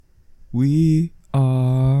We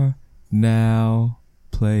are now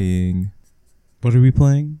playing. What are we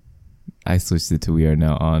playing? I switched it to We Are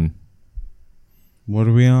Now On. What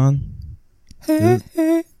are we on? Hey,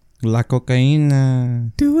 hey, La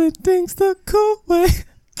cocaína. doing things the cool way.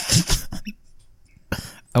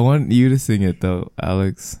 I want you to sing it though,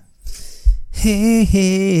 Alex. Hey,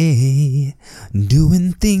 hey,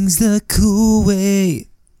 doing things the cool way.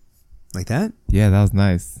 Like that? Yeah, that was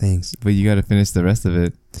nice. Thanks. But you gotta finish the rest of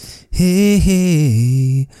it. Hey,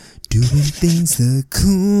 hey, doing things the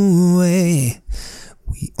cool way.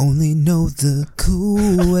 We only know the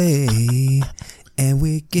cool way. And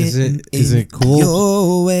we're getting Is it cool?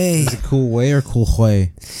 your way. Is it cool way or cool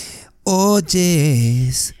way? Oh,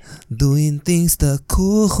 yes, doing things the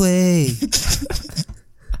cool way.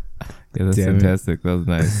 Yeah, that's Damn it. fantastic. That was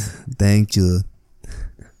nice. Thank you.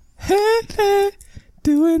 Hey, hey,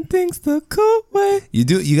 doing things the cool way.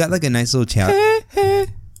 You got like a nice little child. Hey, hey,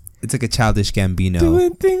 It's like a childish Gambino.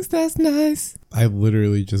 doing things that's nice. I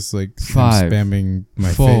literally just like Five, I'm spamming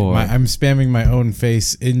my four, face. I'm spamming my own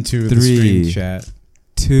face into the three, stream chat.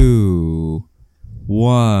 2,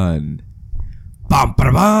 1. Bum,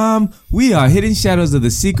 ba, bum. We are Hidden Shadows of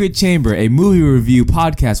the Secret Chamber, a movie review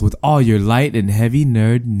podcast with all your light and heavy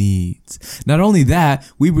nerd needs. Not only that,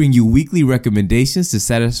 we bring you weekly recommendations to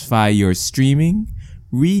satisfy your streaming,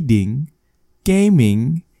 reading,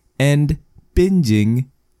 gaming, and binging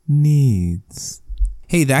needs.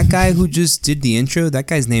 Hey, that guy who just did the intro, that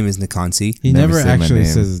guy's name is Nikansi. He Never never say my actually name.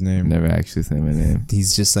 says his name. Never actually say my name.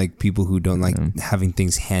 He's just like people who don't like having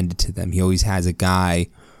things handed to them. He always has a guy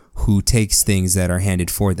who takes things that are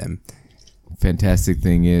handed for them. Fantastic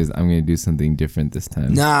thing is, I'm going to do something different this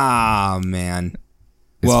time. Nah, man.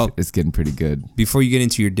 It's getting pretty good. Before you get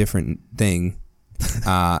into your different thing,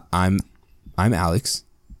 I'm Alex.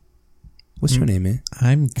 What's your name, man?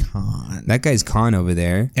 I'm Khan. That guy's Khan over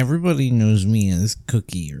there. Everybody knows me as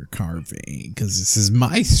Cookie or Carvey because this is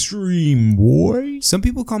my stream, boy. Some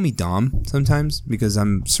people call me Dom sometimes because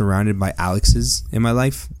I'm surrounded by Alexes in my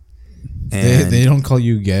life. And They don't call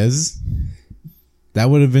you Gez. That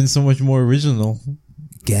would have been so much more original.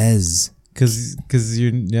 Gez. Because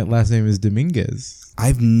your last name is Dominguez.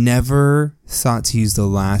 I've never thought to use the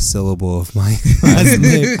last syllable of my last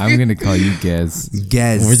name. I'm going to call you Gez.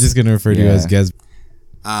 Gez. We're just gonna refer to you as Gez.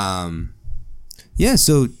 Yeah,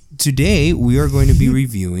 so today we are going to be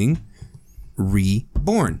reviewing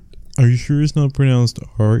Reborn. Are you sure it's not pronounced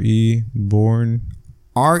R-E born?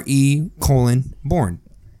 RE:born.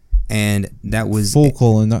 And that was Full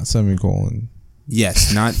colon, not semicolon.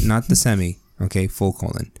 yes, not the semi. Okay, full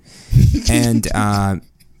colon. And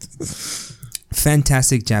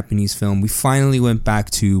fantastic Japanese film. We finally went back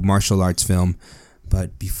to martial arts film.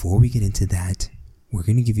 But before we get into that, we're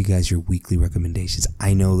going to give you guys your weekly recommendations.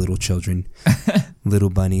 I know, little children, little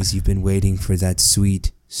bunnies, you've been waiting for that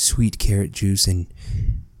sweet, sweet carrot juice. And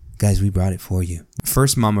guys, we brought it for you.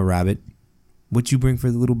 First, Mama Rabbit, what you bring for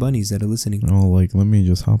the little bunnies that are listening? Oh, like, let me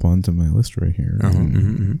just hop onto my list right here.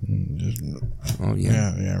 Oh,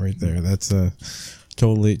 yeah. Yeah, right there. That's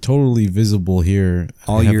totally visible here.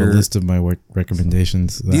 All I have your- a list of my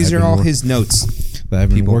recommendations. That These I've are been all wor- his notes. that I've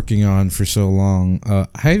been people. working on for so long.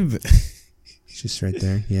 Just right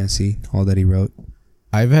there. Yeah, see? All that he wrote.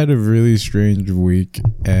 I've had a really strange week,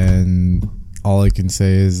 and all I can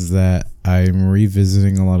say is that I'm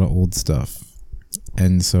revisiting a lot of old stuff.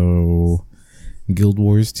 And so Guild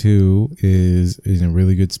Wars 2 is in a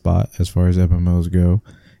really good spot as far as MMOs go.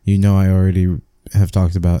 You know, I already have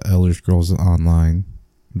talked about Elder Scrolls Online.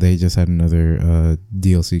 They just had another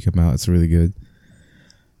DLC come out. It's really good.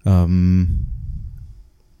 What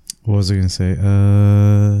was I going to say?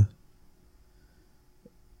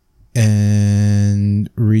 And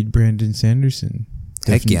read Brandon Sanderson.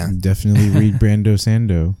 Heck yeah. Definitely read Brando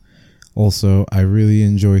Sando. Also, I really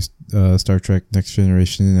enjoy Star Trek Next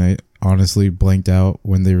Generation, and I honestly blanked out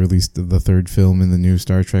when they released the third film in the new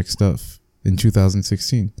Star Trek stuff in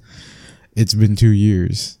 2016. It's been 2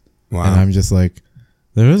 years. Wow. And I'm just like,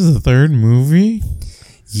 there was a third movie?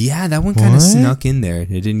 Yeah, that one kind of What? snuck in there. It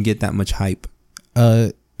didn't get that much hype.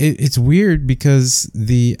 It's weird because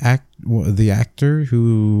the actor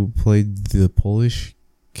who played the Polish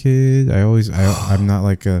kid, I'm not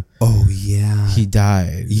like a... Oh, yeah. He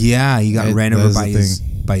died. Yeah, he got ran That over is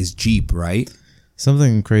the by his Jeep, right?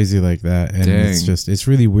 Something crazy like that. And Dang. it's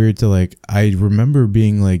really weird to like, I remember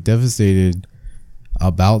being like devastated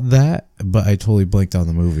about that, but I totally blanked on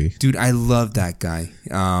the movie. Dude, I love that guy.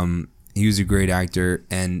 He was a great actor,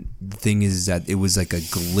 and the thing is that it was like a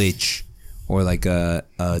glitch or like a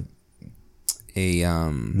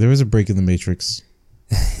There was a break in the Matrix.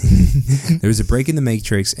 There was a break in the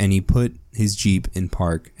Matrix, and he put his Jeep in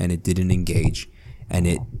park, and it didn't engage, and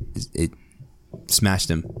it smashed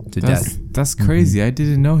him to death. That's crazy. I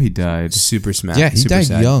didn't know he died. Super smashed. Yeah, he super died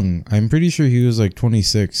sad. young. I'm pretty sure he was like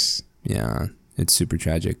 26. Yeah, it's super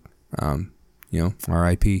tragic.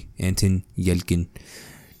 R.I.P. Anton Yelkin.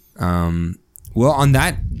 Well, on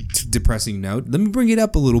that depressing note, let me bring it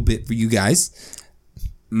up a little bit for you guys.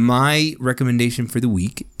 My recommendation for the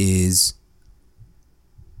week is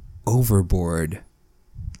Overboard.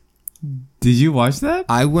 Did you watch that?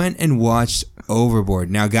 I went and watched Overboard.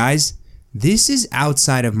 Now, guys, this is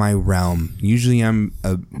outside of my realm. Usually I'm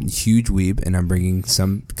a huge weeb and I'm bringing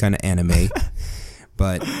some kind of anime.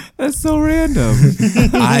 But That's so random.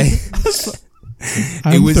 I'm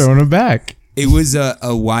throwing him back. It was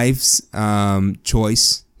a wife's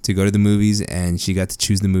choice to go to the movies, and she got to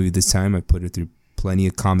choose the movie this time. I put her through plenty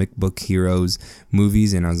of comic book heroes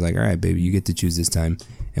movies, and I was like, all right, baby, you get to choose this time.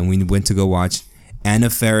 And we went to go watch Anna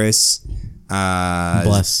Faris,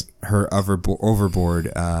 Bless her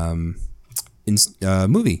Overboard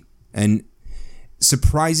movie. And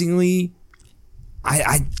surprisingly,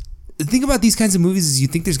 I the thing about these kinds of movies is you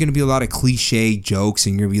think there's going to be a lot of cliche jokes,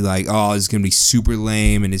 and you're going to be like, oh, it's going to be super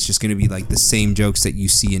lame, and it's just going to be like the same jokes that you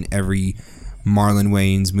see in every Marlon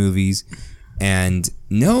Wayans movies. And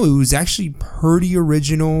no, it was actually pretty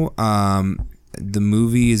original. The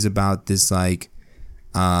movie is about this like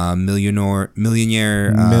millionaire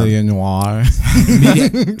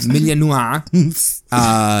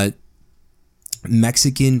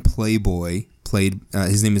Mexican playboy.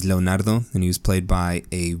 His name is Leonardo, and he was played by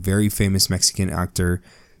a very famous Mexican actor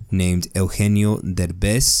named Eugenio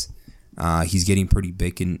Derbez. He's getting pretty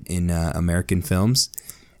big in American films.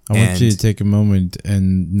 I want you to take a moment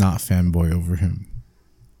and not fanboy over him,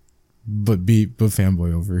 but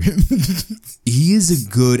fanboy over him. He is a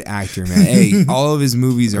good actor, man. Hey, all of his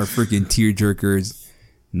movies are freaking tearjerkers.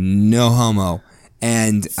 No homo.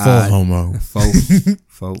 And Full homo. Faux.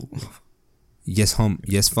 Yes,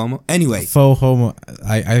 FOMO. Anyway, Faux homo.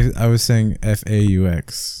 I was saying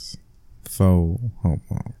FAUX. Faux homo.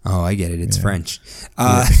 Oh, I get it. It's French.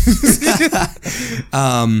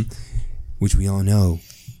 Which we all know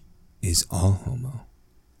is all homo.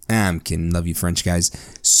 I'm kidding. Love you, French guys.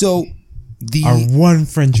 So our one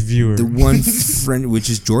French viewer, the one friend, which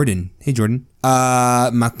is Jordan. Hey, Jordan.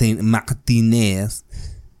 Martinez.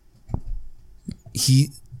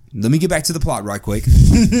 Let me get back to the plot right quick.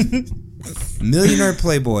 Millionaire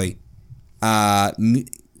playboy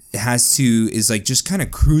is like just kind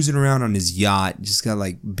of cruising around on his yacht, just got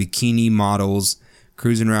like bikini models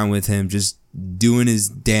cruising around with him, just doing his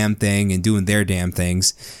damn thing and doing their damn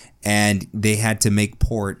things. And they had to make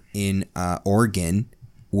port in Oregon,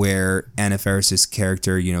 where Anna Faris's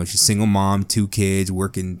character, she's a single mom, 2 kids,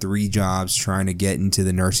 working 3 jobs, trying to get into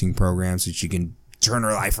the nursing program so she can turn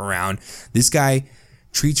her life around. This guy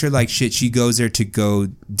treats her like shit. She goes there to go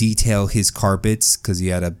detail his carpets because he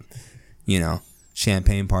had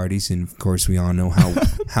champagne parties, and of course we all know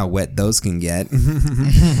how wet those can get.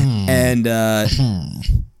 And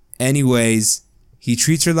anyways, he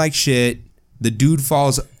treats her like shit. The dude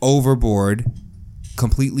falls overboard,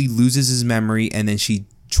 completely loses his memory, and then she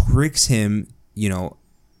tricks him, to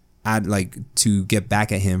get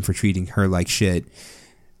back at him for treating her like shit,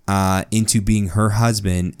 into being her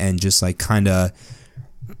husband, and just like kind of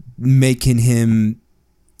making him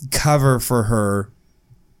cover for her,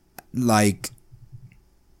 like,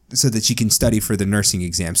 so that she can study for the nursing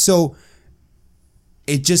exam. So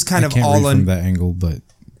it just kind of all from that angle, but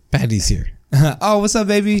Patty's here. Oh, what's up,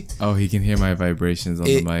 baby? Oh, he can hear my vibrations on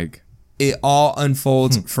the mic. It all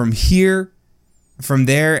unfolds from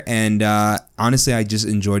there, and honestly, I just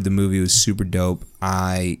enjoyed the movie. It was super dope.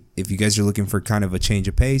 If you guys are looking for kind of a change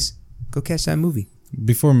of pace, go catch that movie.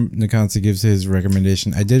 Before Nikansi gives his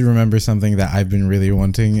recommendation, I did remember something that I've been really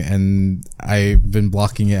wanting, and I've been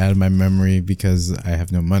blocking it out of my memory because I have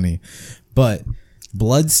no money. But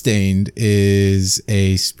Bloodstained is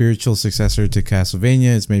a spiritual successor to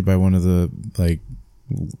Castlevania. It's made by one of the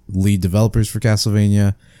lead developers for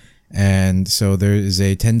Castlevania. And so there is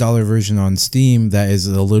a $10 version on Steam that is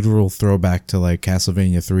a literal throwback to like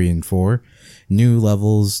Castlevania 3 and 4. New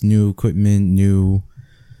levels, new equipment, new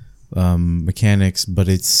mechanics, but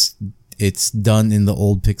it's done in the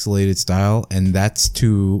old pixelated style, and that's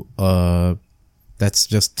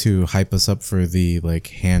just to hype us up for the like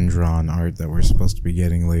hand-drawn art that we're supposed to be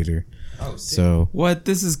getting later. Oh, so What?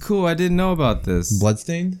 This is cool. I didn't know about this.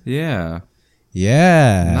 Bloodstained? Yeah.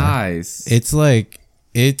 Yeah. Nice. It's like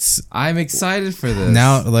I'm excited for this.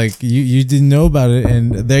 now like you didn't know about it,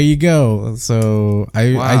 and there you go. So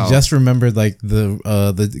I Wow. just remembered like the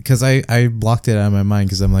because I blocked it out of my mind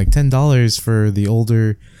because I'm like $10 for the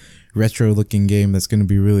older retro looking game that's going to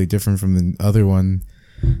be really different from the other one.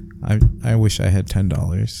 I wish I had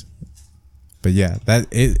 $10. But yeah, that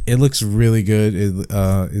it looks really good.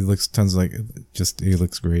 It looks tons like it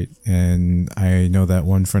looks great, and I know that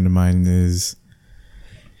one friend of mine is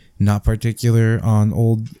not particular on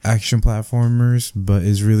old action platformers, but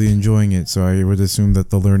is really enjoying it. So I would assume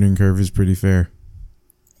that the learning curve is pretty fair.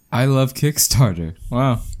 I love Kickstarter.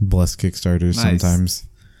 Wow. Bless Kickstarters Nice. sometimes.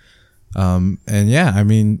 And yeah, I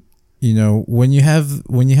mean, you know, when you have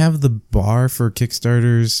the bar for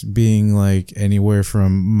Kickstarters being like anywhere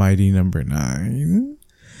from Mighty Number 9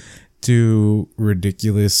 to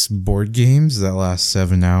ridiculous board games that last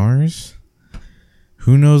 7 hours,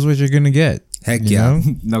 who knows what you're gonna get? Heck you yeah. know?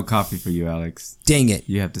 No coffee for you, Alex. Dang it.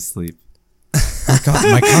 You have to sleep.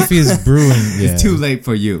 My coffee is brewing. Yeah. It's too late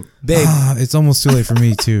for you. Babe, It's almost too late for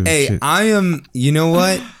me too. hey, Shit. I am, you know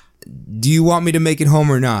what? Do you want me to make it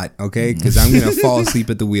home or not? Okay, because I'm going to fall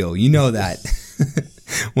asleep at the wheel. You know that.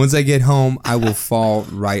 Once I get home, I will fall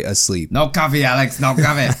right asleep. No coffee, Alex. No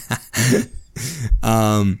coffee.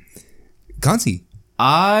 Conti.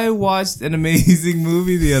 I watched an amazing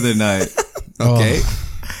movie the other night. Okay.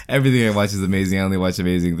 Everything I watch is amazing. I only watch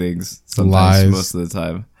amazing things. Sometimes, Lies. most of the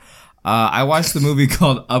time. I watched the movie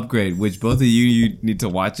called Upgrade, which both of you need to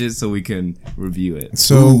watch it so we can review it.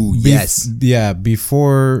 So Ooh, yes. Yeah,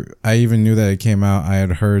 before I even knew that it came out, I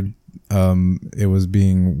had heard it was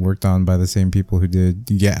being worked on by the same people who did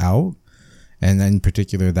Get Out, and in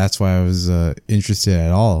particular, that's why I was interested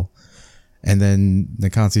at all. And then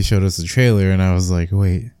Nakansi showed us the trailer, and I was like,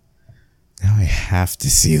 wait, now I have to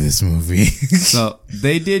see this movie. So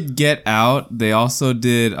they did Get Out. They also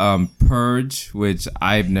did Purge, which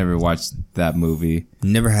I've never watched that movie.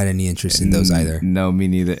 Never had any interest in those either. No, me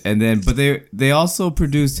neither. And then, but they also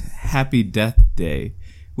produced Happy Death Day,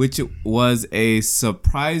 which was a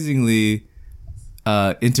surprisingly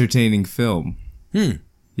entertaining film.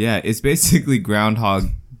 Yeah, it's basically Groundhog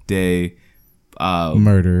Day,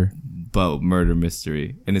 Murder. but murder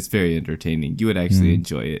mystery, and it's very entertaining. You would actually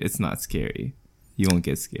enjoy it. It's not scary. You won't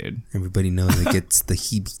get scared. Everybody knows it gets the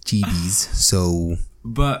heebie-jeebies, so...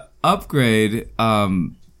 But Upgrade,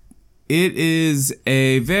 it is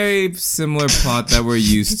a very similar plot that we're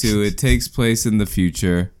used to. It takes place in the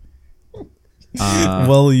future.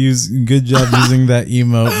 Good job using that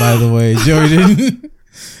emote, by the way, Jordan.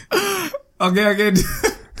 Okay.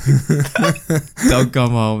 Don't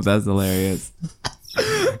come home. That's hilarious.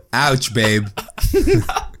 Ouch, babe.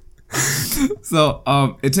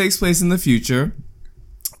 So, it takes place in the future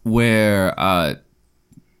where,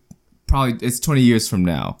 probably it's 20 years from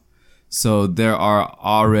now. So there are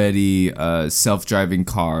already, self-driving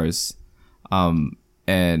cars, and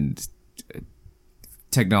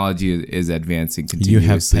technology is advancing continuously. You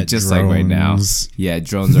have pet just like right now. drones. Yeah,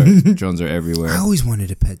 drones are everywhere. I always wanted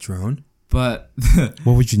a pet drone. But,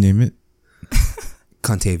 What would you name it?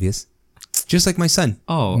 Contavious. Just like my son.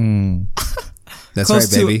 oh, That's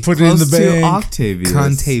close right, baby. to, Put it in close the to bank. Octavius.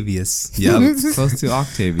 Contavious. Yep, close to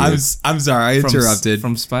Octavius. I'm sorry, I From- interrupted.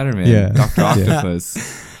 from Spider-Man. Yeah. Dr. Octopus.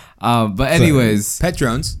 But anyways, Pet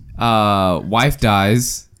drones. wife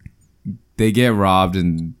dies. They get robbed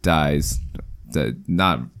and dies. Let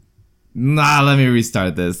me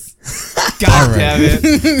restart this. God damn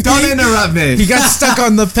it. Don't interrupt me. He got stuck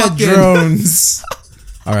on the pet drones.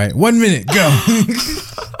 All right, 1 minute, go.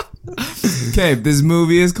 Okay, this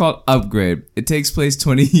movie is called Upgrade. It takes place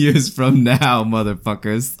 20 years from now,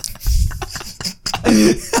 motherfuckers.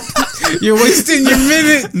 You're wasting your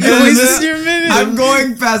minute. You're wasting your minute. I'm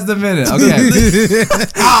going past the minute. Okay.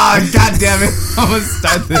 God damn it. I'm going to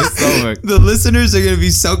start this over. The listeners are going to be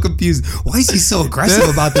so confused. Why is he so aggressive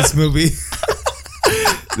about this movie?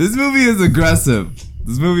 This movie is aggressive.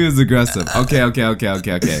 Okay. Okay. Oh,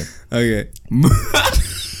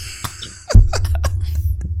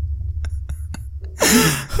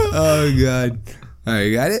 God. All right,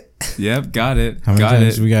 you got it? Yep, got it. How many Got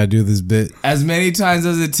times it. we gotta do this bit? As many times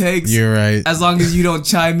as it takes. You're right. As long as you don't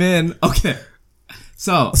chime in. Okay.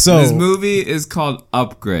 So this movie is called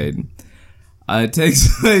Upgrade. It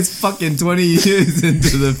takes place fucking 20 years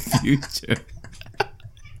into the future.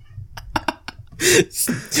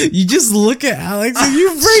 You just look at Alex and you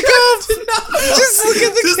break up. Just look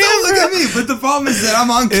at the Just camera. don't look at me. But the problem is that I'm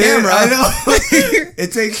on camera. I know.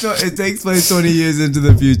 It takes place 20 years into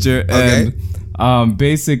the future, and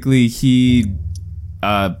basically he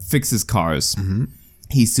fixes cars,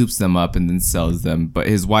 he soups them up and then sells them. But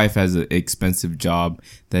his wife has an expensive job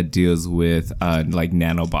that deals with like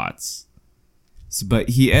nanobots. But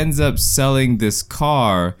he ends up selling this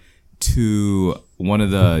car to one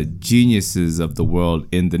of the geniuses of the world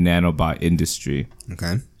in the nanobot industry.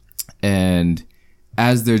 Okay. And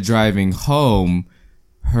as they're driving home,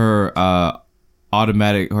 her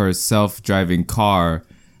self-driving car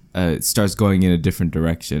starts going in a different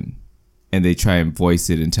direction. And they try and voice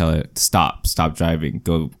it and tell it, stop driving,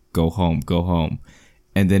 go home.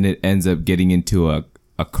 And then it ends up getting into a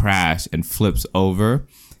crash and flips over.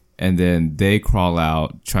 And then they crawl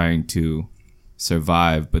out trying to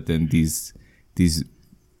survive. But then these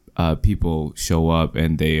people show up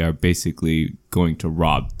and they are basically going to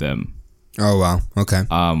rob them. Oh, wow. Okay.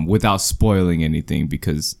 Without spoiling anything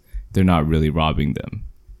because they're not really robbing them.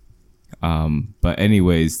 But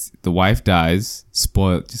anyways, the wife dies.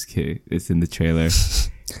 Spoiled. Just kidding. It's in the trailer.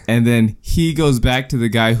 And then he goes back to the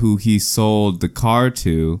guy who he sold the car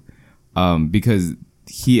to, because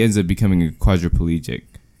he ends up becoming a quadriplegic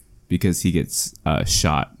because he gets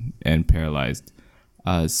shot and paralyzed.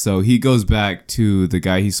 So he goes back to the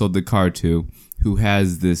guy he sold the car to, who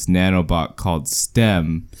has this nanobot called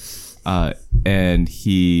STEM, and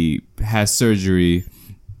he has surgery.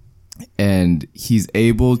 And he's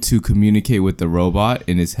able to communicate with the robot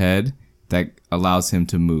in his head that allows him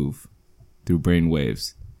to move through brain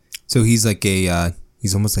waves. So he's like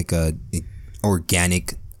he's almost like a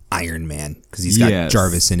organic Iron Man because he's got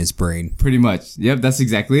Jarvis in his brain. Pretty much. Yep, that's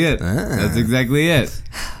exactly it. That's exactly it.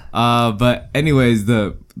 But anyways,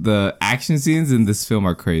 the action scenes in this film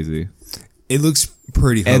are crazy. It looks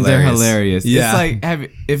pretty hilarious. And they're hilarious. Yeah. It's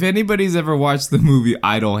like, if anybody's ever watched the movie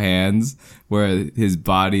Idle Hands, where his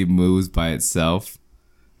body moves by itself,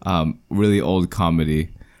 really old comedy,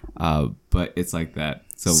 but it's like that.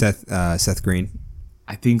 So Seth Green.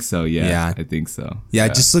 I think so. Yeah. Yeah. I think so. Yeah,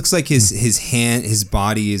 it just looks like his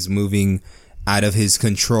body is moving out of his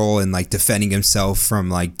control and like defending himself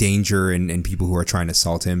from like danger and people who are trying to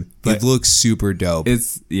assault him. But it looks super dope.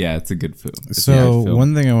 It's a good film. So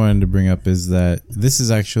one thing I wanted to bring up is that this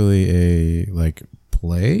is actually a like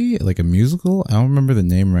play, like a musical. I don't remember the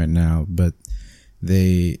name right now, but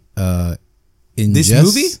they This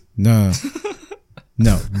movie?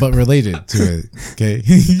 No, but related to it. Okay.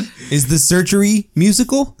 Is the surgery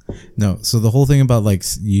musical? No. So the whole thing about like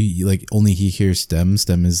you like only he hears STEM.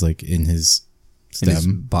 STEM is like in his stem In his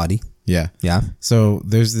body. Yeah. Yeah. So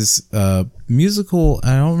there's this musical.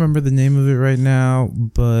 I don't remember the name of it right now,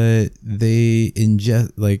 but they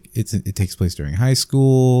ingest like it takes place during high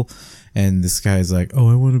school, and this guy's like, oh,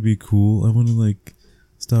 I want to be cool. I want to like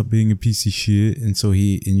stop being a piece of shit, and so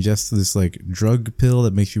he ingests this like drug pill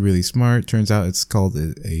that makes you really smart. Turns out it's called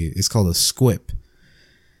a squip,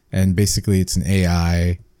 and basically it's an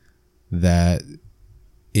AI that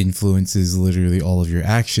influences literally all of your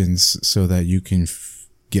actions so that you can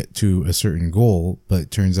get to a certain goal. But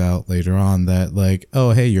it turns out later on that like,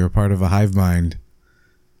 oh hey, you're a part of a hive mind.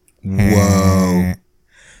 Whoa.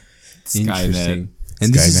 Interesting.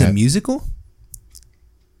 And this is a musical?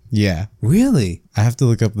 Yeah. Really? I have to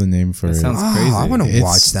look up the name for That it. sounds crazy. I want to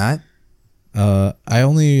watch that. I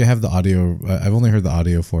only have the audio. I've only heard the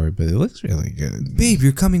audio for it, but it looks really good. Babe,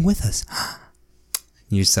 you're coming with us.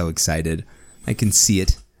 You're so excited. I can see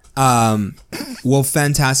it. Well,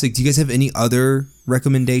 fantastic. Do you guys have any other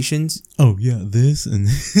recommendations? Oh yeah, this and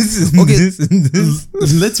this and Okay. this and this.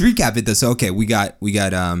 Let's recap it though. So okay, we got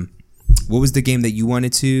what was the game that you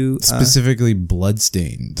wanted to Specifically,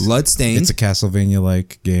 Bloodstained. Bloodstained? It's a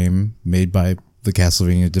Castlevania-like game made by the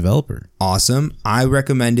Castlevania developer. Awesome. I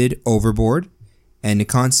recommended Overboard, and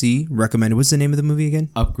Nikansi recommended. What's the name of the movie again?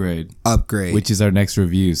 Upgrade, Which is our next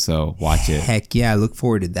review. So watch it. heck yeah, I look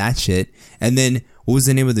forward to that shit. And then what was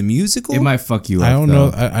the name of the musical? It might fuck you up. I don't though.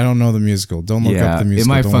 know. I don't know the musical. Don't look up the It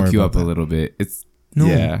musical. might Don't fuck worry you about up a that. little bit. It's No,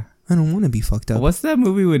 yeah. I don't want to be fucked up. What's that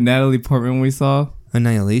movie with Natalie Portman we saw?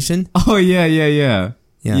 Annihilation? Oh yeah. Yeah.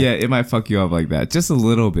 Yeah, it might fuck you up like that, just a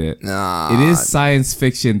little bit. Nah. It is science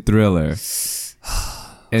fiction thriller,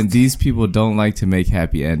 and these people don't like to make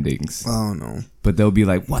happy endings. Oh no. But they'll be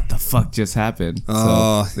like, "What the fuck just happened?"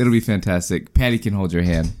 Oh. So it'll be fantastic. Patty can hold your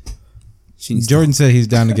hand. She needs Jordan said he's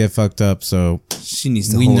down to get fucked up, so she needs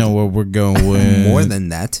to we hold know where we're going with. more than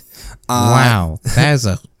that. Wow, that's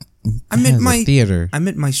a. I meant that's a my theater. I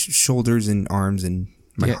meant my shoulders and arms and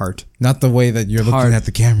my Yeah. heart. Not the way that you're looking Hard. at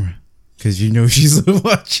the camera, because you know she's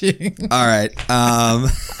watching. All right.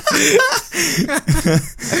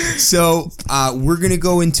 So we're gonna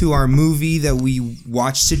go into our movie that we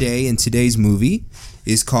watched today, and today's movie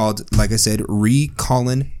is called, like I said,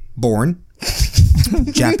 Recalling Born.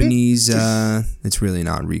 Japanese. It's really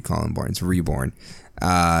not Recalling Born. It's Reborn.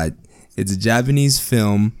 It's a Japanese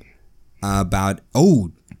film about.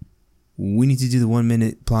 Oh, we need to do the 1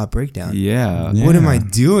 minute plot breakdown. Yeah. What am I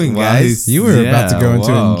doing, Well, guys? You were about to go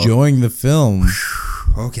into whoa. enjoying the film.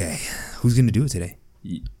 Okay, who's gonna do it today?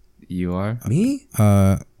 You are? Me?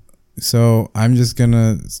 So I'm just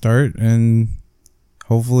gonna start, and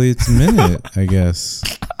hopefully it's a minute, I guess.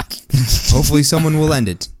 Hopefully, someone will end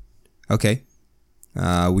it. Okay.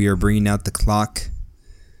 We are bringing out the clock.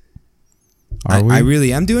 Are we? I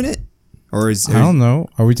really am doing it, or is I don't know.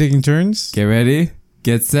 Are we taking turns? Get ready.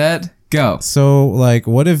 Get set. Go. So, like,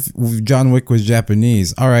 what if John Wick was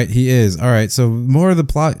Japanese? All right, he is. All right, so more of the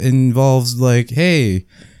plot involves, like, hey,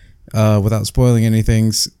 without spoiling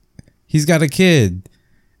anything, he's got a kid,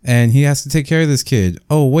 and he has to take care of this kid.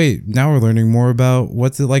 Oh, wait, now we're learning more about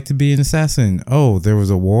what's it like to be an assassin. Oh, there was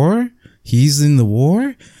a war? He's in the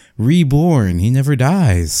war? Reborn. He never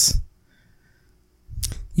dies.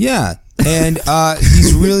 Yeah, and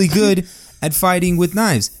he's really good at fighting with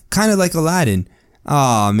knives, kind of like Aladdin.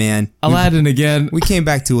 Oh man, Aladdin again. we came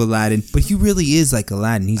back to Aladdin, but he really is like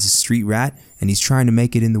Aladdin. He's a street rat, and he's trying to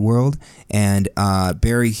make it in the world and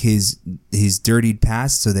bury his dirtied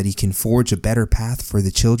past so that he can forge a better path for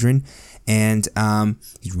the children. And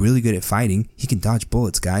he's really good at fighting. He can dodge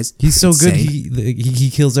bullets, guys. He's so good, Insane.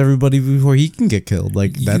 he kills everybody before he can get killed.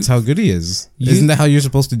 Like, that's how good he is. you- Isn't that how you're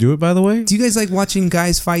supposed to do it, by the way? Do you guys like watching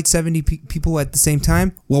guys fight 70 people at the same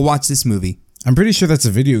time? Well, watch this movie, I'm pretty sure that's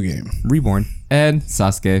a video game. Reborn. And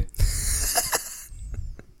Sasuke.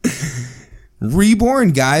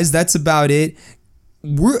 Reborn, guys. That's about it.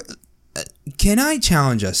 Can I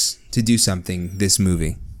challenge us to do something this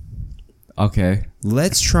movie? Okay.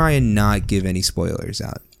 Let's try and not give any spoilers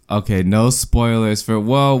out. Okay, no spoilers for.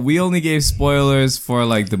 Well, we only gave spoilers for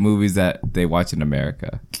like the movies that they watch in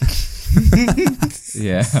America.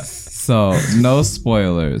 Yeah. So, no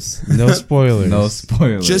spoilers. No spoilers. No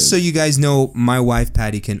spoilers. Just so you guys know, my wife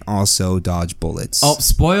Patty can also dodge bullets. Oh,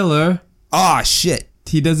 spoiler. Ah, shit.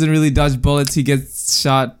 He doesn't really dodge bullets. He gets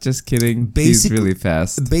shot. Just kidding. He's really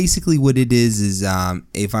fast. Basically, what it is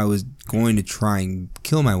if I was going to try and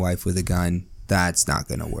kill my wife with a gun, that's not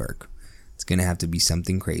going to work. It's going to have to be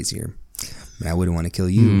something crazier. But I wouldn't want to kill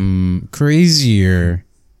you. Crazier.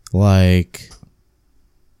 Like,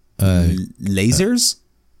 Lasers?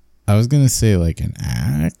 I was going to say like an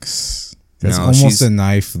axe. That's No, almost she's- a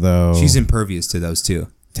knife, though. She's impervious to those too.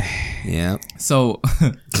 Yeah. So,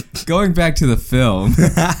 going back to the film,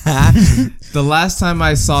 the last time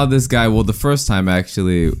I saw this guy, well, the first time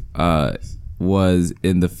actually, was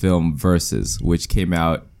in the film Versus, which came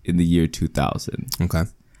out in the year 2000. Okay.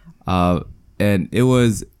 And it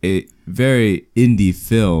was a very indie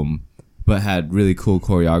film, but had really cool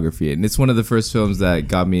choreography. And it's one of the first films that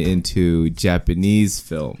got me into Japanese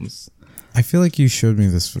films. I feel like you showed me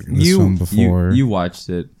this film before. You watched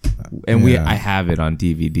it, and I have it on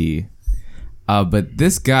DVD. But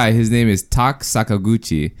this guy, his name is Tak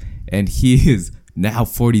Sakaguchi, and he is now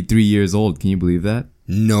 43 years old. Can you believe that?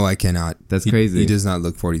 No, I cannot. That's crazy. He does not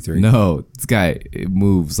look 43. No, this guy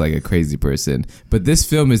moves like a crazy person. But this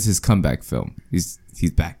film is his comeback film. He's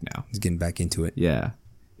back now. He's getting back into it. Yeah.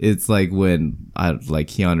 It's like when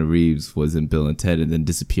Keanu Reeves was in Bill and Ted and then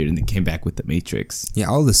disappeared and then came back with The Matrix. Yeah,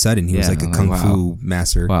 all of a sudden he was Yeah, like a I'm kung like, fu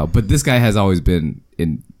master. Wow. But this guy has always been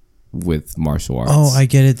in with martial arts. Oh, I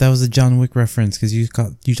get it. That was a John Wick reference because you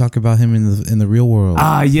talk about him in the real world.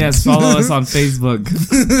 Ah, yes. Follow us on Facebook.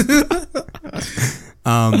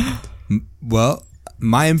 Well,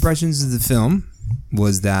 my impressions of the film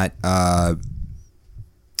was that,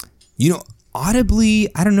 audibly,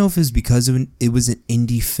 I don't know if it was because it was an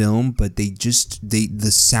indie film, but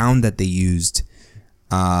the sound that they used,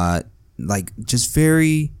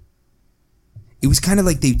 it was kind of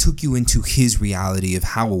like they took you into his reality of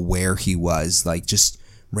how aware he was, like just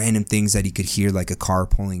random things that he could hear, like a car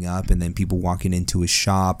pulling up and then people walking into his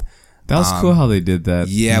shop. That was cool how they did that.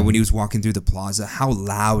 Yeah, when he was walking through the plaza, how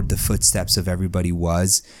loud the footsteps of everybody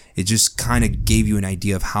was. It just kind of gave you an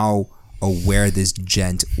idea of how aware this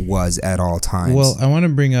gent was at all times. Well, I want to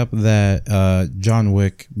bring up that John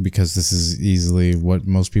Wick, because this is easily what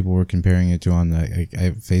most people were comparing it to on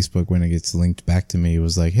Facebook when it gets linked back to me. It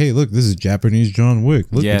was like, hey, look, this is Japanese John Wick.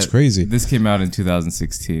 Look, it's crazy. This came out in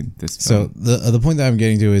 2016. This So film. the point that I'm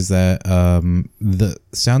getting to is that the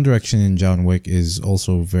sound direction in John Wick is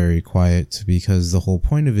also very quiet, because the whole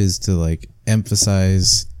point of it is to like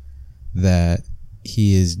emphasize that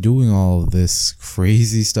he is doing all of this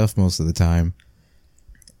crazy stuff most of the time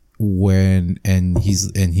and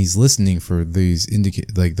he's listening for these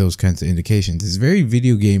those kinds of indications. It's very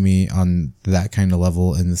video gamey on that kind of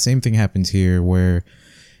level, and the same thing happens here where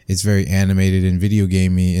it's very animated and video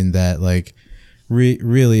gamey in that like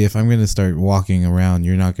really, if I'm gonna start walking around,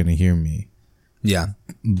 you're not gonna hear me. Yeah.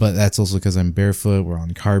 But that's also because I'm barefoot. We're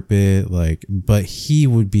on carpet. Like, but he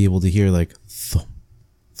would be able to hear like thump,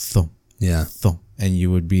 thump, Yeah. thump, and you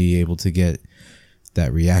would be able to get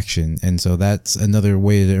that reaction. And so that's another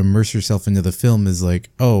way to immerse yourself into the film. Is like,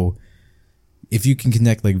 oh, if you can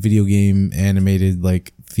connect like video game animated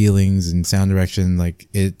like feelings and sound direction, like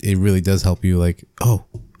it really does help you. Like, oh,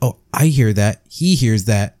 I hear that. He hears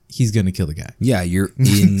that. He's gonna kill the guy. Yeah, you're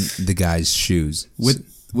in the guy's shoes.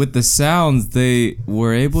 With the sounds, they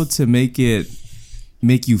were able to make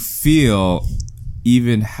you feel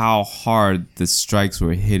even how hard the strikes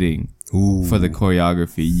were hitting for the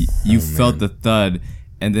choreography. You felt the thud,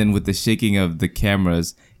 and then with the shaking of the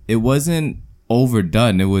cameras, it wasn't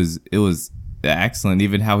overdone. It was excellent.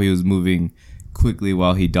 Even how he was moving quickly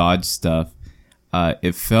while he dodged stuff.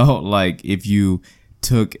 It felt like if you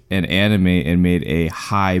took an anime and made a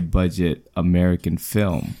high budget American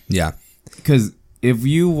film. Yeah. Because if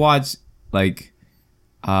you watch like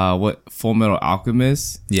Full Metal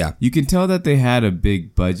Alchemist, Yeah. you can tell that they had a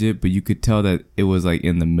big budget, but you could tell that it was like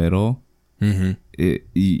in the middle. Mm-hmm.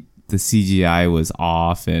 The CGI was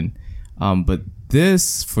off, and but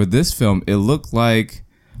for this film, it looked like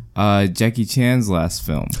Jackie Chan's last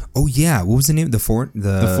film, Oh yeah. What was the name? The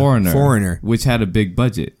Foreigner. Foreigner. Which had a big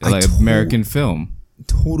budget, like American film.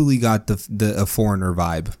 Totally got the Foreigner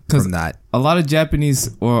vibe from that. A lot of Japanese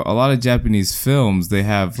films, they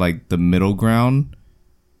have like the middle ground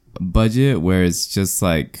budget where it's just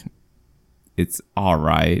like it's all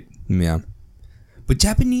right. Yeah. But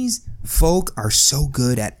Japanese folk are so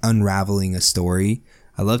good at unraveling a story.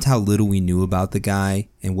 I loved how little we knew about the guy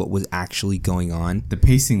and what was actually going on. The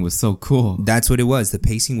pacing was so cool. That's what it was. The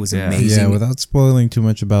pacing was Yeah. amazing. Yeah, without spoiling too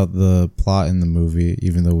much about the plot in the movie,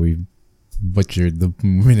 even though we butchered the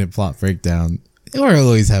minute plot breakdown, we're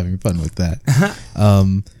always having fun with that.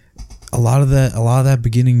 A lot of that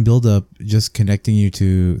beginning build up, just connecting you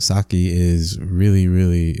to Saki, is really,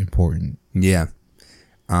 really important. Yeah.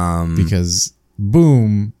 Because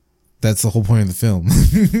boom, that's the whole point of the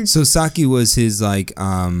film. So Saki was his like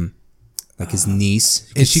his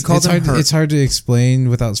niece. She called him her. It's hard to explain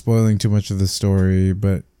without spoiling too much of the story,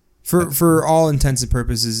 but For all intents and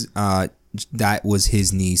purposes, that was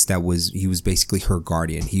his niece. He was basically her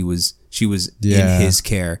guardian. She was Yeah. in his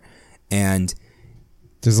care, and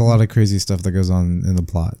there's a lot of crazy stuff that goes on in the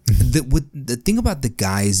plot. the thing about the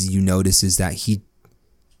guys you notice is that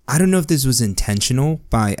I don't know if this was intentional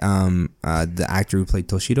by the actor who played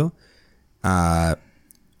Toshiro,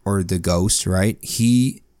 or the ghost. Right,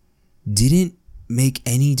 he didn't make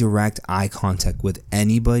any direct eye contact with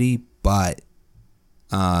anybody but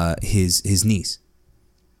his niece.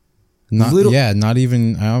 Not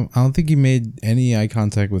even. I don't think he made any eye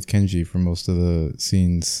contact with Kenji for most of the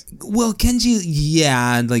scenes. Well, Kenji,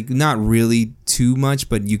 yeah, like not really too much,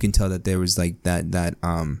 but you can tell that there was like that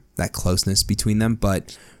closeness between them.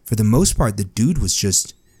 But for the most part, the dude was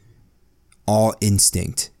just all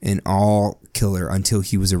instinct and all killer until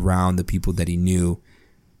he was around the people that he knew,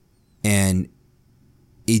 and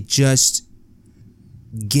it just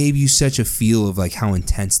gave you such a feel of like how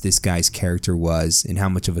intense this guy's character was and how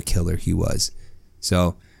much of a killer he was.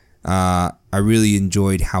 So I really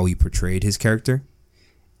enjoyed how he portrayed his character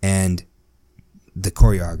and the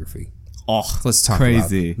choreography. Oh, Let's talk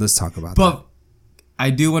crazy. Let's talk about But I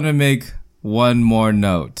do want to make one more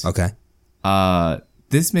note. that. Okay.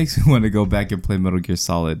 This makes me want to go back and play Metal Gear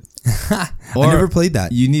Solid. I never played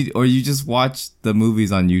that. You just watch the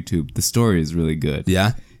movies on YouTube. The story is really good.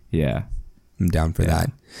 Yeah. Yeah. I'm down for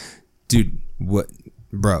that. Dude, what,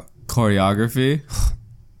 bro? Choreography.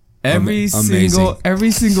 Amazing.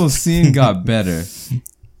 Every single scene got better.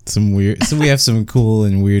 Some weird. So we have some cool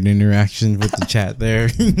and weird interaction with the chat there.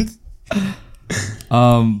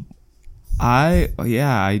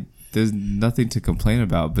 There's nothing to complain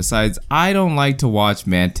about besides I don't like to watch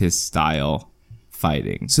Mantis style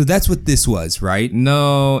fighting. So that's what this was, right?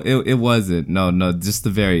 No, it wasn't. No, just the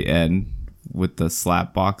very end with the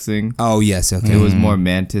slap boxing. Oh, yes. Okay. It was more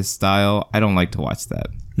Mantis style. I don't like to watch that.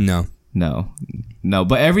 No.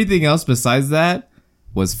 But everything else besides that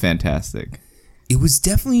was fantastic. It was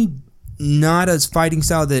definitely not a fighting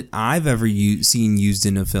style that I've ever seen used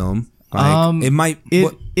in a film. Like,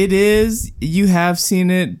 It is. You have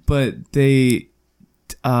seen it, but they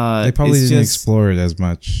probably didn't explore it as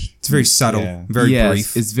much. It's very subtle, Yeah. very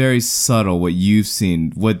brief. It's very subtle what you've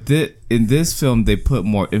seen. In this film, they put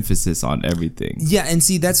more emphasis on everything. Yeah, and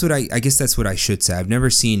see, that's what I guess that's what I should say. I've never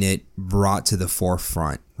seen it brought to the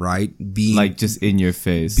forefront, right? Being Like just in your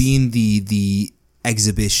face. being the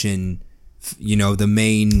exhibition, the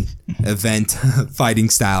main event fighting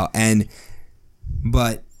style, and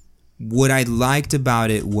But what I liked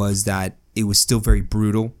about it was that it was still very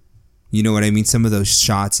brutal. You know what I mean? Some of those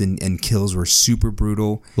shots and kills were super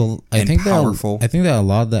brutal. Well, and powerful. I think that a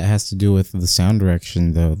lot of that has to do with the sound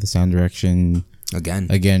direction, though. The sound direction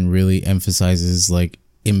again really emphasizes like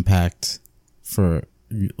impact for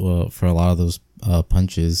a lot of those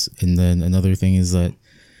punches. And then another thing is that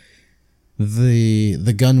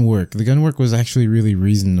the gun work was actually really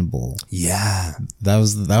reasonable. Yeah, that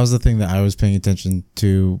was the thing that I was paying attention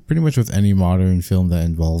to pretty much with any modern film that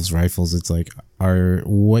involves rifles. It's like,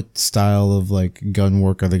 what style of like gun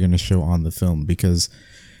work are they going to show on the film? Because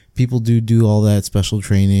people do all that special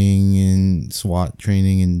training and SWAT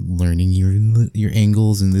training and learning your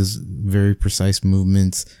angles and these very precise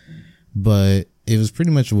movements, but it was pretty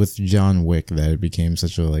much with John Wick that it became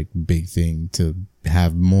such a like big thing to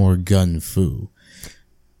have more gun fu.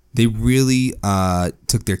 They really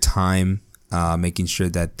took their time making sure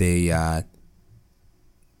that they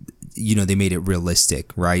they made it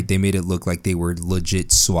realistic, right? They made it look like they were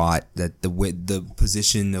legit SWAT, that the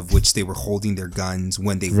position of which they were holding their guns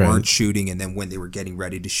when they weren't shooting and then when they were getting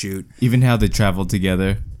ready to shoot. Even how they traveled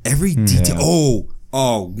together. Every detail. Yeah.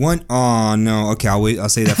 Oh no. Okay, I'll wait. I'll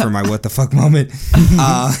say that for my what the fuck moment.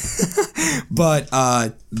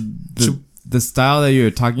 The style that you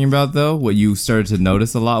were talking about, though, what you started to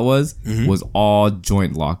notice a lot was all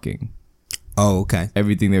joint locking. Oh, okay.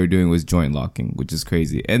 Everything they were doing was joint locking, which is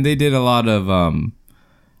crazy. And they did a lot of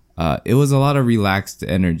it was a lot of relaxed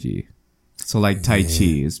energy. So like Tai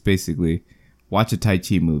Chi is basically, watch a Tai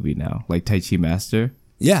Chi movie now, like Tai Chi Master.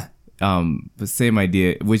 Yeah. The same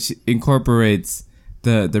idea, which incorporates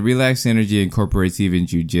the relaxed energy, incorporates even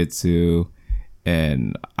jujitsu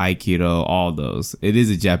and aikido, all those. It is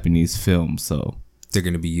a Japanese film, so they're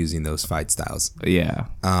going to be using those fight styles. Yeah.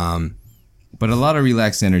 But a lot of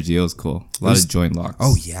relaxed energy. It was cool. A lot of joint locks.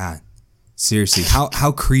 Oh yeah. Seriously,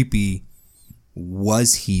 how creepy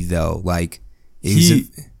was he though? Like it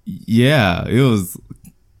was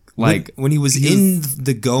like when he was in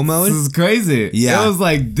the go mode. This is crazy. Yeah. It was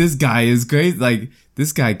like, this guy is crazy. Like,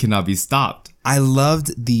 this guy cannot be stopped. I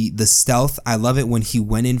loved the stealth. I love it when he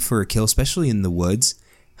went in for a kill, especially in the woods,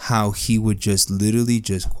 how he would just literally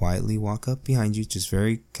just quietly walk up behind you, just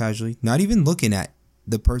very casually, not even looking at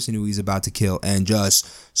the person who he's about to kill, and just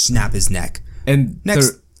snap his neck. And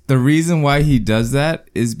the reason why he does that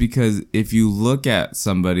is because if you look at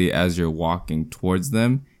somebody as you're walking towards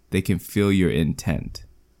them, they can feel your intent.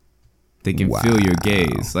 They can feel your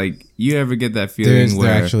gaze. Like, you ever get that feeling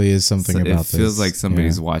where there actually is something about this. It feels like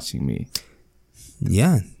somebody's watching me.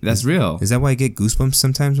 Yeah. That's real. Is that why I get goosebumps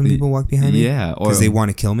sometimes when people walk behind me? Yeah. Because they want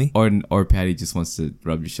to kill me? Or Patty just wants to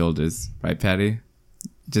rub your shoulders. Right, Patty?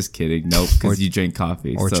 Just kidding. Nope. Because you drink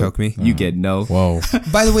coffee. Or choke me. You get no. Whoa.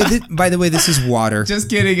 By the way, this is water.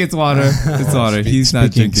 Just kidding. It's water. It's water. He's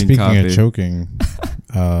not drinking coffee. Speaking of choking,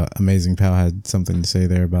 Amazing Pal had something to say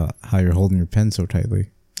there about how you're holding your pen so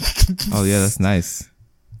tightly. Oh yeah, that's nice.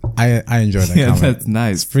 I enjoy that comment. That's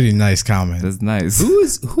nice. It's a pretty nice comment. That's nice. Who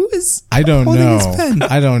is I don't holding know. his pen?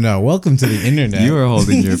 I don't know. Welcome to the internet. You are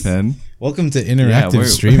holding your pen. Welcome to interactive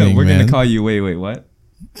streaming. We're man. gonna call you. Wait, what?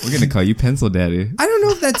 We're gonna call you Pencil Daddy. I don't know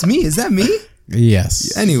if that's me. Is that me?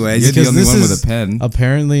 Yes. Anyways, You're the only one with a pen.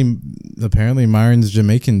 Apparently Myron's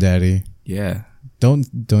Jamaican daddy. Yeah. Don't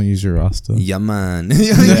use your Rasta. Yeah, man. I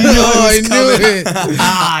knew it.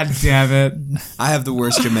 Damn it. I have the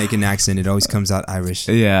worst Jamaican accent. It always comes out Irish.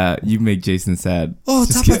 Yeah, you make Jason sad. Oh,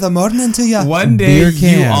 top of the morning to ya. One day Beer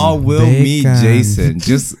can. you all will meet Bacon. Jason.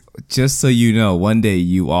 Just so you know, one day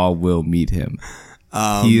you all will meet him.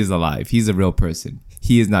 He is alive. He's a real person.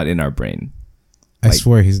 He is not in our brain. I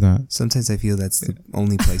swear he's not. Sometimes I feel that's the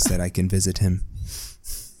only place that I can visit him.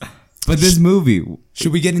 But this movie...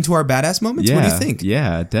 Should we get into our badass moments? Yeah, what do you think?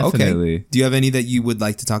 Yeah, definitely. Okay. Do you have any that you would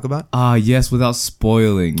like to talk about? Yes, without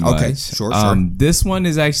spoiling much. Okay, sure. This one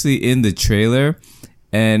is actually in the trailer,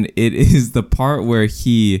 and it is the part where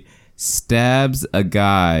he stabs a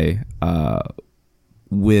guy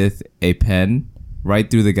with a pen right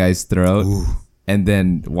through the guy's throat. Ooh. And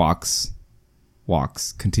then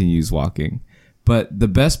continues walking. But the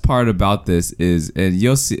best part about this is, and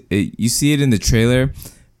you see it in the trailer,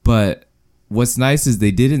 but what's nice is they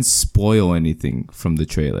didn't spoil anything from the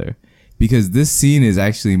trailer, because this scene is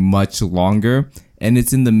actually much longer and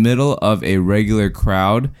it's in the middle of a regular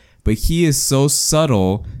crowd, but he is so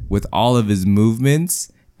subtle with all of his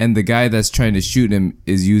movements, and the guy that's trying to shoot him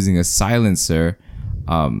is using a silencer,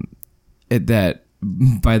 that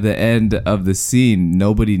by the end of the scene,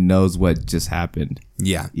 nobody knows what just happened.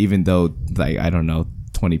 Yeah. Even though, like, I don't know,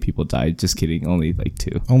 20 people died. Just kidding. Only like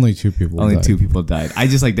 2. Only 2 people. Only died. 2 people died. I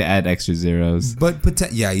just like to add extra zeros. But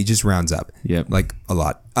yeah, he just rounds up. Yep. Like a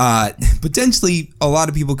lot. Potentially a lot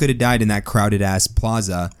of people could have died in that crowded ass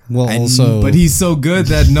plaza. Well, And also, But he's so good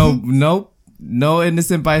that no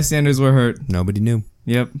innocent bystanders were hurt. nobody knew.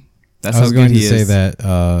 Yep. That's I how was good going to he say is. that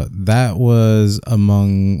that was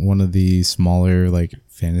among one of the smaller like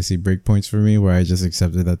fantasy breakpoints for me, where I just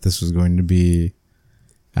accepted that this was going to be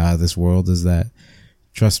out of this world. Is that,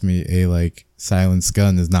 trust me, a like silenced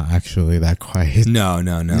gun is not actually that quiet. No.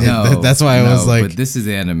 That's why I was like- but this is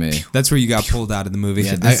anime. That's where you got pulled out of the movie.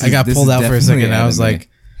 Yeah, I got this pulled is out for a definitely second. I was anime. like,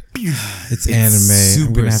 it's anime.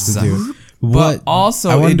 I'm gonna have to do it. But I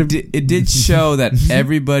also, wonder- it did show that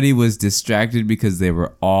everybody was distracted because they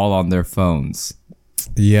were all on their phones.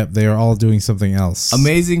 Yep, they are all doing something else.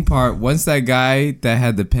 Amazing part, once that guy that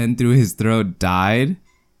had the pen through his throat died,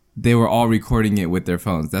 they were all recording it with their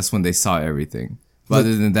phones. That's when they saw everything. But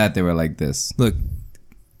other than that, they were like this. Look,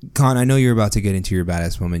 Con, I know you're about to get into your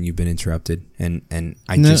badass moment. You've been interrupted, and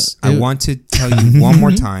I want to tell you one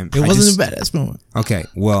more time. It wasn't a badass moment. Okay,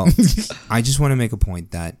 well, I just want to make a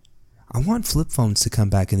point that I want flip phones to come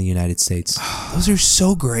back in the United States. Those are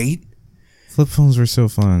so great. Flip phones were so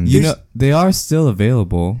fun. You know, they are still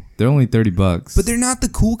available. They're only $30. But they're not the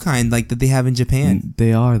cool kind like that they have in Japan.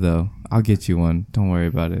 They are though. I'll get you one. Don't worry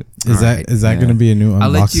about it. Is that Yeah. going to be a new I'll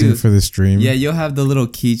let unboxing you- for the stream? Yeah, you'll have the little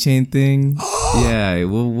keychain thing. Yeah,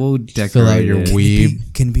 we'll decorate Fill out your it.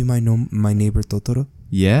 weeb. Can it be my neighbor Totoro?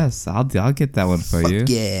 Yes, I'll get that one for you.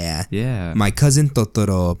 Yeah. Yeah. My cousin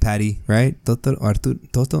Totoro, Patty, right? Totoro, Arthur,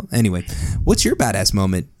 Toto. Anyway, what's your badass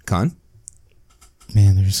moment, Con?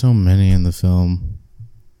 Man, there's so many in the film.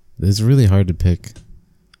 It's really hard to pick.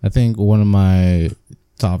 I think one of my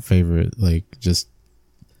top favorite, like, just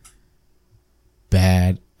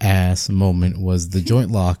bad ass moment was the joint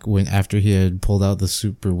lock when after he had pulled out the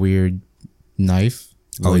super weird knife,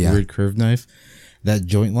 weird curved knife. That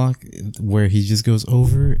joint lock where he just goes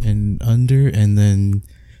over and under and then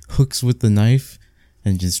hooks with the knife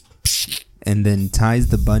and just And then ties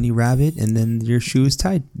the bunny rabbit, and then your shoe is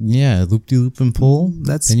tied. loop de loop and pull.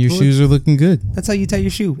 That's and your cool. shoes are looking good. That's how you tie your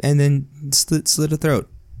shoe, and then slit a throat.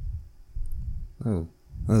 Oh,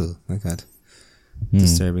 my God.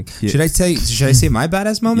 Disturbing. Yeah. Should I say my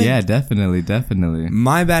badass moment? Yeah, definitely.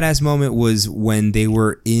 My badass moment was when they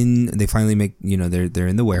finally make, they're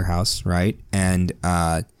in the warehouse, right? And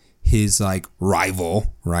his like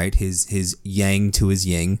rival, right? His yang to his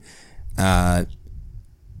yin,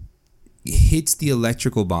 hits the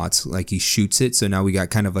electrical bots, like he shoots it. So now we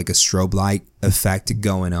got kind of like a strobe light effect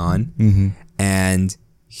going on. Mm-hmm. And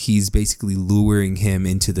he's basically luring him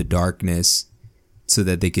into the darkness so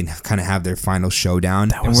that they can kind of have their final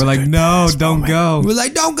showdown. And we're like, no, don't go. We're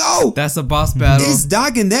like, don't go. That's a boss battle. It's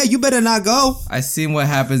dark in there. You better not go. I seen what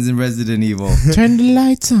happens in Resident Evil. Turn the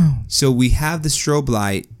lights on. So we have the strobe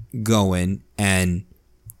light going, and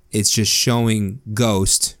it's just showing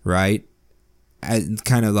Ghost, right?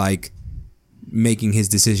 Kind of like making his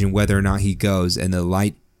decision whether or not he goes, and the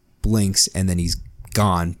light blinks, and then he's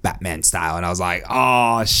gone, Batman style. And I was like,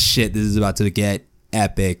 oh shit, this is about to get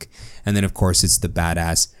epic. And then of course it's the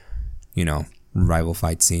badass, rival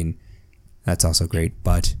fight scene. That's also great,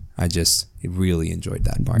 but I just really enjoyed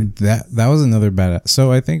that part. That was another badass.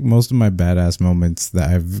 So I think most of my badass moments that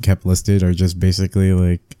I've kept listed are just basically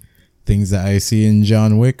like things that I see in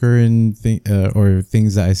John Wick or or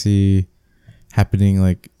things that I see happening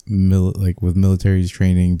like with military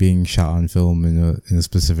training being shot on film in a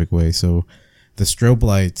specific way. So the strobe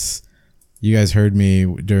lights, you guys heard me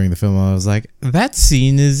during the film. I was like, that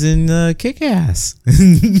scene is in Kick-Ass.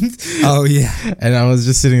 Oh yeah. And I was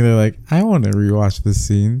just sitting there like, I want to rewatch this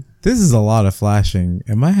scene. This is a lot of flashing.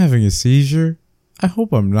 Am I having a seizure? I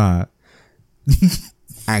hope I'm not.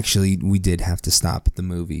 Actually, we did have to stop the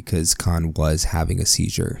movie because Khan was having a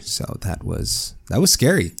seizure. So that was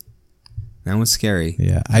scary. That was scary.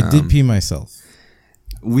 Yeah, I did pee myself.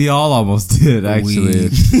 We all almost did, actually.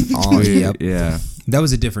 Yep. Yeah. That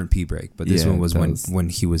was a different pee break, but this Yeah, one was that when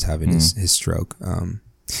he was having his stroke.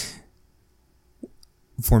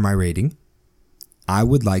 For my rating, I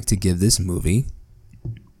would like to give this movie.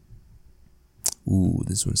 Ooh,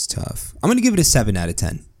 this one's tough. I'm gonna give it a 7 out of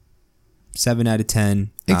 10. 7 out of 10.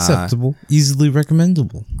 Acceptable. Easily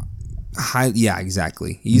recommendable. High, yeah,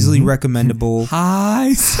 exactly. Easily recommendable.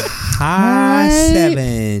 Hi. High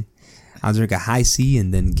 7. I'll drink a high C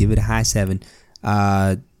and then give it a high 7.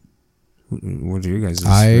 What are you guys?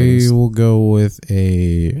 I will go with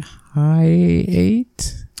a high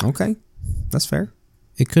 8. Okay, that's fair.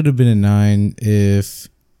 It could have been a 9 if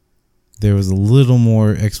there was a little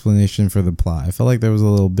more explanation for the plot. I felt like there was a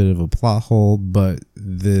little bit of a plot hole, but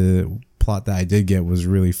the plot that I did get was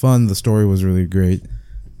really fun. The story was really great,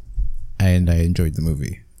 and I enjoyed the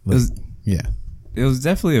movie. Yeah. It was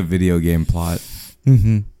definitely a video game plot.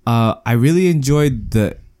 Mm-hmm. I really enjoyed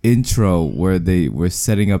the intro where they were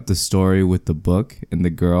setting up the story with the book and the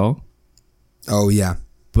girl. Oh yeah.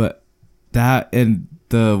 But that and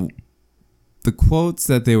the quotes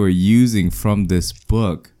that they were using from this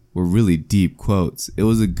book were really deep quotes. It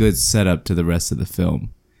was a good setup to the rest of the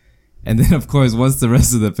film. And then, of course, once the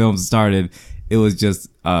rest of the film started, it was just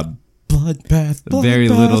Bloodbath. very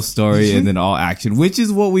little story and then all action, which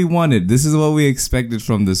is what we wanted. This is what we expected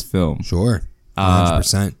from this film. Sure.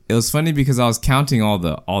 100%. It was funny because I was counting all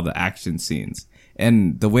the action scenes,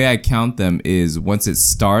 and the way I count them is once it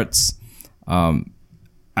starts,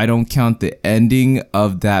 I don't count the ending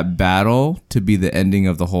of that battle to be the ending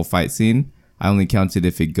of the whole fight scene. I only count it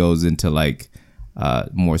if it goes into like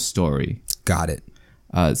more story. Got it.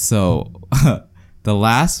 So the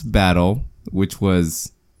last battle, which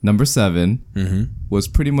was number 7, was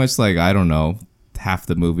pretty much like, I don't know, half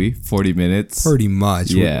the movie, 40 minutes. Pretty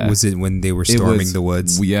much. Yeah. Was it when they were storming the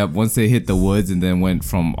woods? Yeah, once they hit the woods and then went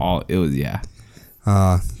from all, it was, yeah.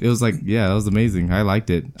 It was like, yeah, that was amazing. I liked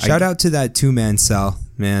it. Shout out to that 2-man cell,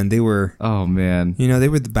 man. They were, Oh, man. they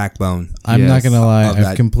were the backbone. I'm not Yes, gonna lie, of I've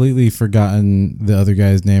that. completely forgotten the other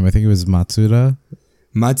guy's name. I think it was Matsuda.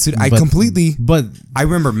 Matsuda. But I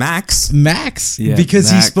remember Max. Max, Yeah, because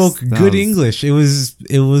he Max, spoke that good was- English. It was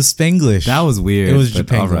Spanglish. That was weird. It was but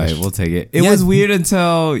Japanglish. all right, we'll take it. It Yeah. was weird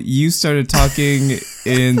until you started talking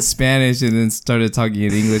in Spanish and then started talking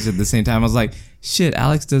in English at the same time. I was like, shit,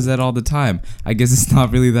 Alex does that all the time. I guess it's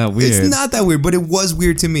not really that weird. It's not that weird, but it was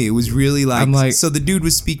weird to me. It was really like, I'm like- so the dude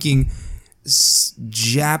was speaking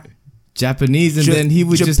Japanese, and Ja- then he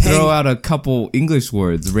would just Japan- throw out a couple English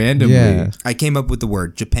words randomly. Yeah. I came up with the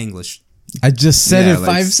word Japanglish. I just said Yeah, it like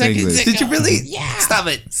 5 seconds Spanglish. ago. Did you really? Yeah. Stop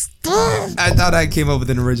it. I thought I came up with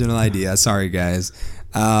an original idea. Sorry, guys.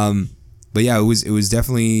 But yeah, it was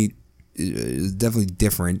definitely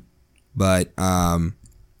different. But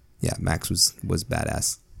yeah, Max was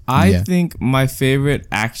badass. I Yeah. think my favorite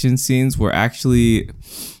action scenes were actually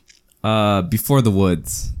before the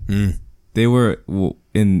woods. They were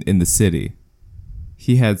in the city.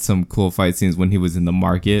 He had some cool fight scenes when he was in the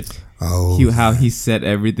market. Oh, How he set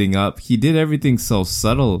everything up. He did everything so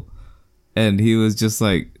subtle, and he was just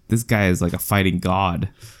like, this guy is like a fighting god.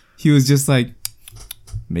 He was just like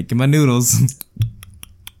making my noodles.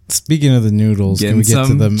 Speaking of the noodles, Getting can we get to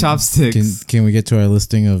some them chopsticks. Can we get to our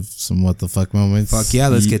listing of some what the fuck moments? fuck yeah!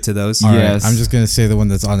 Let's get to those. All right, Yes. I'm just gonna say the one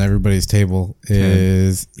that's on everybody's table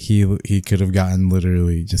is he could have gotten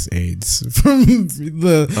literally just AIDS from he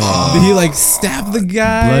like stabbed the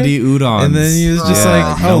guy, Bloody udons. and then he was just Yeah,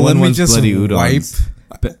 like, no oh, one let me wants just bloody wipe udons.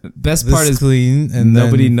 Best this part is clean, and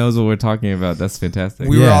nobody then, knows what we're talking about. That's fantastic.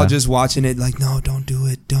 We were Yeah. all just watching it, like, no, don't do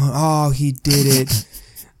it. Don't. Oh, he did it.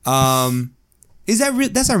 Is that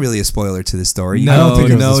that's not really a spoiler to the story? I don't think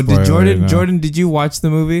it was a no. spoiler, Did Jordan? no. Jordan, did you watch the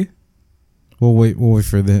movie? We'll wait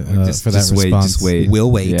for the for that wait. response. Just wait.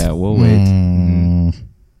 We'll wait. Yeah, we'll wait.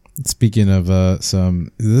 Speaking of this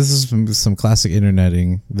is some classic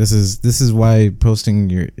interneting. This is why posting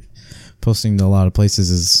to a lot of places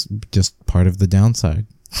is just part of the downside.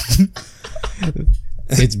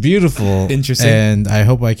 It's beautiful, Interesting. and I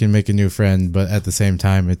hope I can make a new friend. But at the same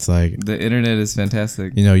time, it's like, The internet is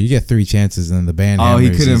fantastic. you get 3 chances, and then the band. Oh, he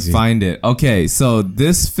hammer is couldn't easy. find it. Okay, so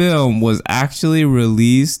this film was actually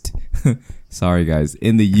released. Sorry, guys,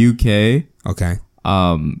 in the UK. Okay.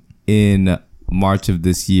 In March of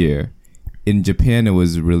this year. In Japan, it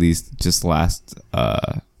was released just in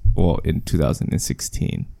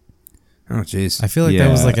 2016. Oh, jeez. I feel like that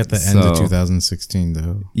was Yeah, like at the end of so- 2016,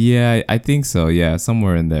 though. Yeah, I think so. Yeah,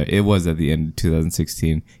 somewhere in there. It was at the end of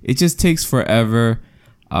 2016. It just takes forever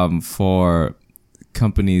for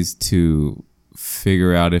companies to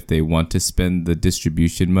figure out if they want to spend the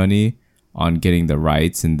distribution money on getting the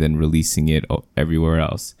rights and then releasing it everywhere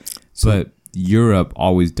else. But Europe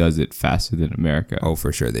always does it faster than America. Oh,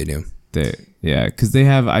 for sure they do. Because they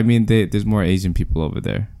have, there's more Asian people over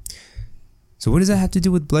there. So what does that have to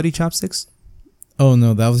do with bloody chopsticks? Oh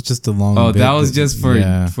no, that was just a long. Oh, bit that was just for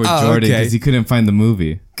yeah. Oh, Jordan okay. because he couldn't find the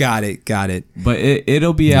movie. Got it. But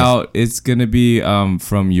it'll be out. It's gonna be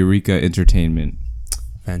from Eureka Entertainment,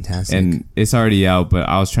 Fantastic. and it's already out. But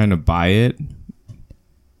I was trying to buy it,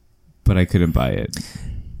 but I couldn't buy it.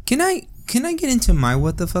 Can I get into my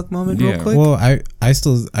what the fuck moment Yeah. real quick? Well,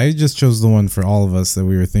 I just chose the one for all of us that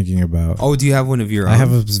we were thinking about. Oh, do you have one of your own? I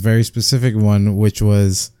have a very specific one, which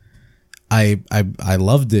was I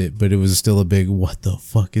loved it, but it was still a big what the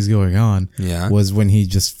fuck is going on. Yeah. Was when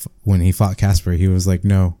he fought Casper, he was like,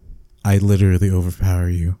 "No, I literally overpower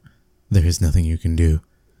you. There is nothing you can do."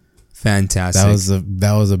 Fantastic.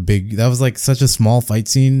 That was like such a small fight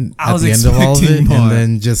scene I at was the end of all of it, expecting more.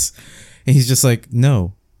 and then he's just like,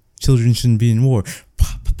 "No, children shouldn't be in war."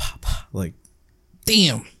 Pa, pa, pa, pa. Like,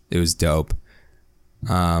 damn. It was dope.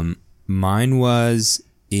 Mine was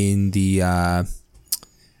in the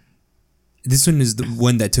this one is the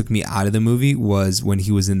one that took me out of the movie, was when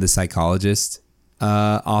he was in the psychologist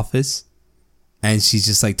office, and she's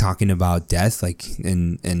just like talking about death, like,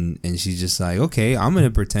 and she's just like, okay, I'm gonna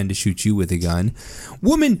pretend to shoot you with a gun.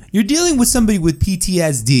 Woman, you're dealing with somebody with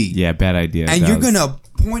PTSD. Yeah, bad idea. And That you're was- gonna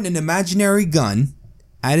point an imaginary gun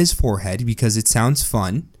at his forehead because it sounds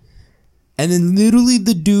fun. And then literally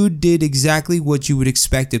the dude did exactly what you would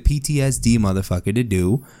expect a PTSD motherfucker to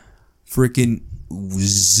do. Freaking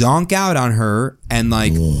zonk out on her and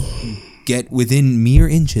like get within mere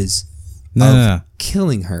inches No.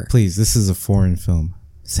 killing her. Please, this is a foreign film.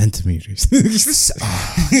 Centimeters.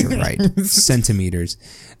 You're right. Centimeters.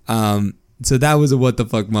 So that was a what the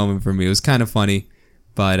fuck moment for me. It was kind of funny.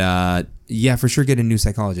 But yeah, for sure get a new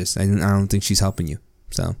psychologist. I don't think she's helping you.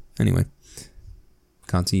 So anyway.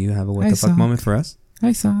 Conti, you have a what the fuck moment for us?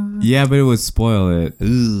 I saw. Yeah, but it would spoil it.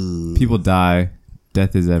 Ooh. People die.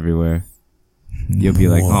 Death is everywhere. You'll be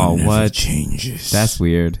like, oh, what? Changes. That's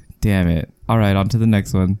weird. Damn it. All right, on to the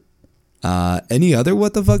next one. Any other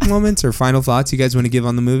what the fuck moments or final thoughts you guys want to give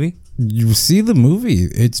on the movie? You see the movie.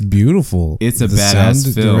 It's beautiful. It's a the badass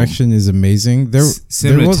sound film. direction is amazing. There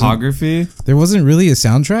Cinematography. there wasn't really a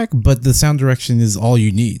soundtrack, but the sound direction is all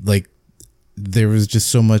you need. Like, there was just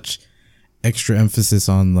so much extra emphasis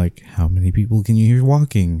on like how many people can you hear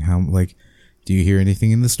walking? How, like, do you hear anything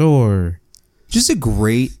in the store? Just a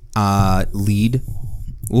great lead.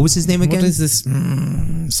 What was his name again? What is this?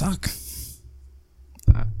 Sock.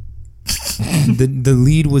 The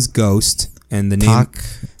lead was Ghost, and the name Tak.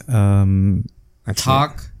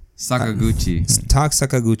 Tak Sakaguchi. Tak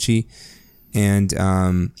Sakaguchi,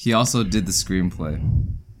 and He also did the screenplay.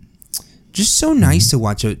 just so nice to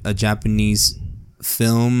watch a Japanese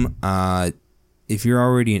film. If you're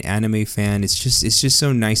already an anime fan, it's just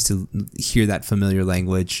so nice to hear that familiar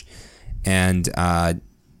language, and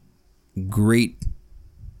great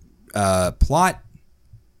plot.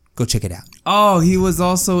 Go check it out. Oh, he was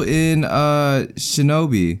also in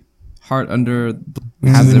Shinobi. Heart Under.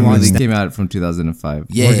 haven't watched really that. came out from 2005.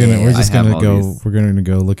 Yeah, We're just I have gonna all go. these. We're gonna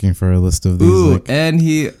go looking for a list of these. Ooh, like, and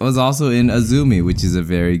he was also in Azumi, which is a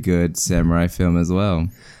very good samurai film as well.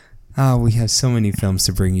 Oh, we have so many films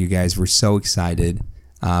to bring you guys. We're so excited.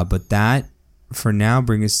 But that, for now,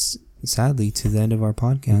 brings us, sadly, to the end of our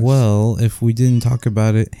podcast. well, if we didn't talk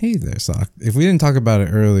about it, hey there, Sock. If we didn't talk about it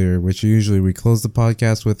earlier, which usually we close the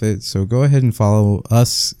podcast with it, so go ahead and follow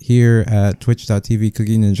us here at twitch.tv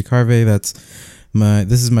Cooking Ninja Carve.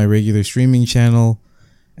 This is my regular streaming channel,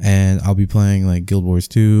 and I'll be playing like Guild Wars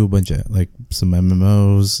 2, a bunch of like some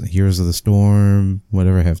MMOs, Heroes of the Storm,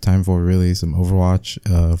 whatever I have time for, really, some Overwatch,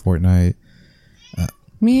 Fortnite.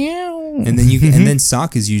 Meow. And then and then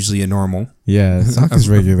Sock is usually a normal. Yeah, Sock is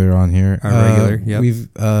regular on here. Regular, yep. We've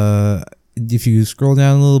if you scroll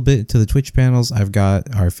down a little bit to the Twitch panels, I've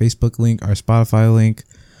got our Facebook link, our Spotify link,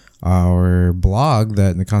 our blog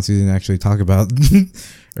that Nikonsi didn't actually talk about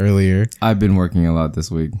earlier. I've been working a lot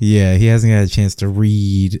this week. Yeah, he hasn't had a chance to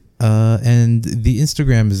read. And the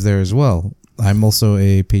Instagram is there as well. I'm also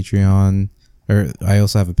a Patreon, or I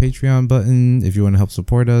also have a Patreon button. If you want to help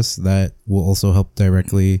support us, that will also help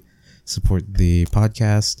directly support the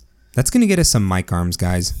podcast. That's going to get us some mic arms,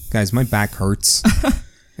 guys. Guys, my back hurts.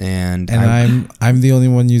 and I'm the only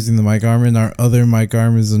one using the mic arm, and our other mic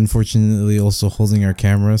arm is unfortunately also holding our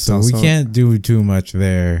camera, so we can't do too much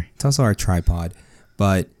there. it's also our tripod.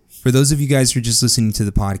 But for those of you guys who are just listening to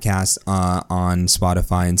the podcast on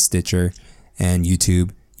Spotify and Stitcher and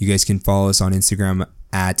YouTube, you guys can follow us on Instagram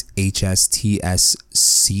at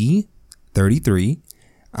HSTSC33,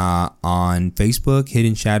 on Facebook,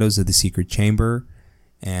 Hidden Shadows of the Secret Chamber,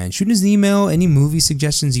 and shoot us an email, any movie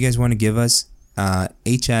suggestions you guys want to give us,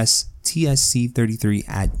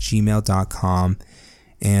 hstsc33@gmail.com.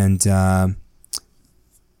 And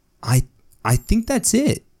I think that's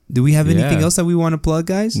it. Do we have anything Yeah. else that we want to plug,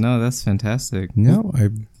 guys? No, that's fantastic. No, I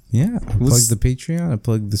plugged the Patreon, I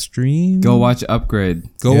plugged the stream. Go watch Upgrade.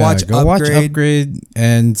 Go watch Upgrade.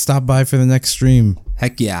 and stop by for the next stream.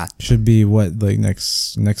 Heck yeah. Should be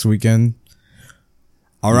next weekend.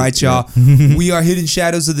 All right, y'all. We are Hidden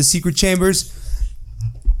Shadows of the Secret Chambers.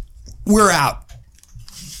 We're out.